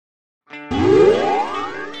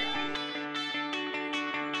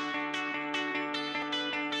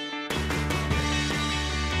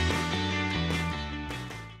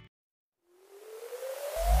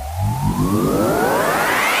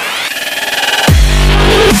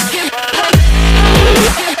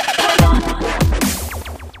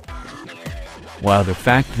While the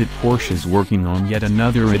fact that Porsche is working on yet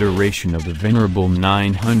another iteration of the venerable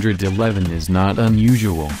 911 is not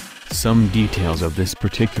unusual, some details of this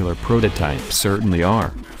particular prototype certainly are.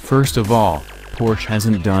 First of all, Porsche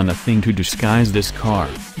hasn't done a thing to disguise this car.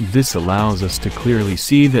 This allows us to clearly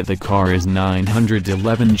see that the car is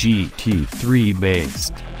 911 GT3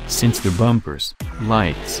 based, since the bumpers,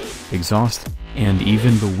 lights, exhaust, and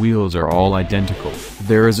even the wheels are all identical.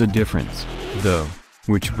 There is a difference, though,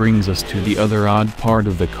 which brings us to the other odd part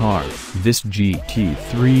of the car. This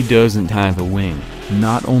GT3 doesn't have a wing.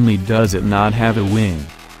 Not only does it not have a wing,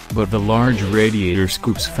 but the large radiator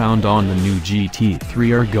scoops found on the new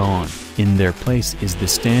GT3 are gone. In their place is the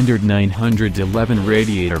standard 911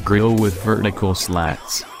 radiator grille with vertical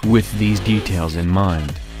slats. With these details in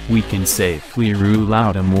mind, we can safely rule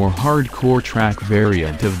out a more hardcore track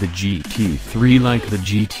variant of the GT3 like the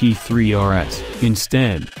Gt3 RS.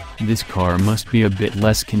 Instead, this car must be a bit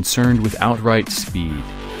less concerned with outright speed,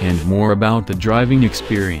 and more about the driving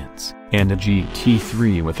experience. And a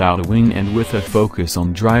GT3 without a wing and with a focus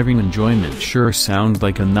on driving enjoyment sure sounds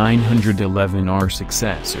like a 911R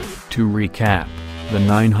successor. To recap, the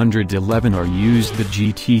 911R used the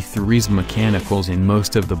GT3's mechanicals in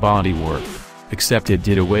most of the bodywork, except it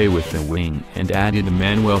did away with the wing and added a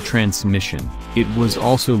manual transmission. It was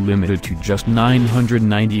also limited to just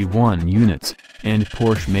 991 units, and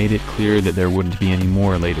Porsche made it clear that there wouldn't be any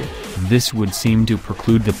more later. This would seem to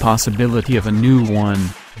preclude the possibility of a new one,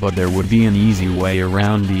 but there would be an easy way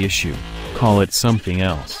around the issue. Call it something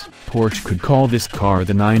else. Porsche could call this car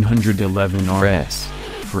the 911 RS.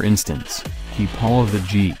 For instance, keep all of the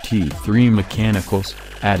GT3 mechanicals,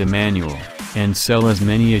 add a manual, and sell as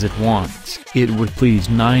many as it wants. It would please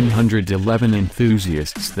 911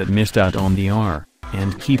 enthusiasts that missed out on the R,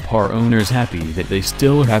 and keep our owners happy that they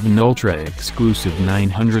still have an ultra-exclusive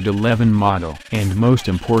 911 model. And most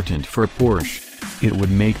important for Porsche, it would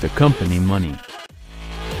make the company money.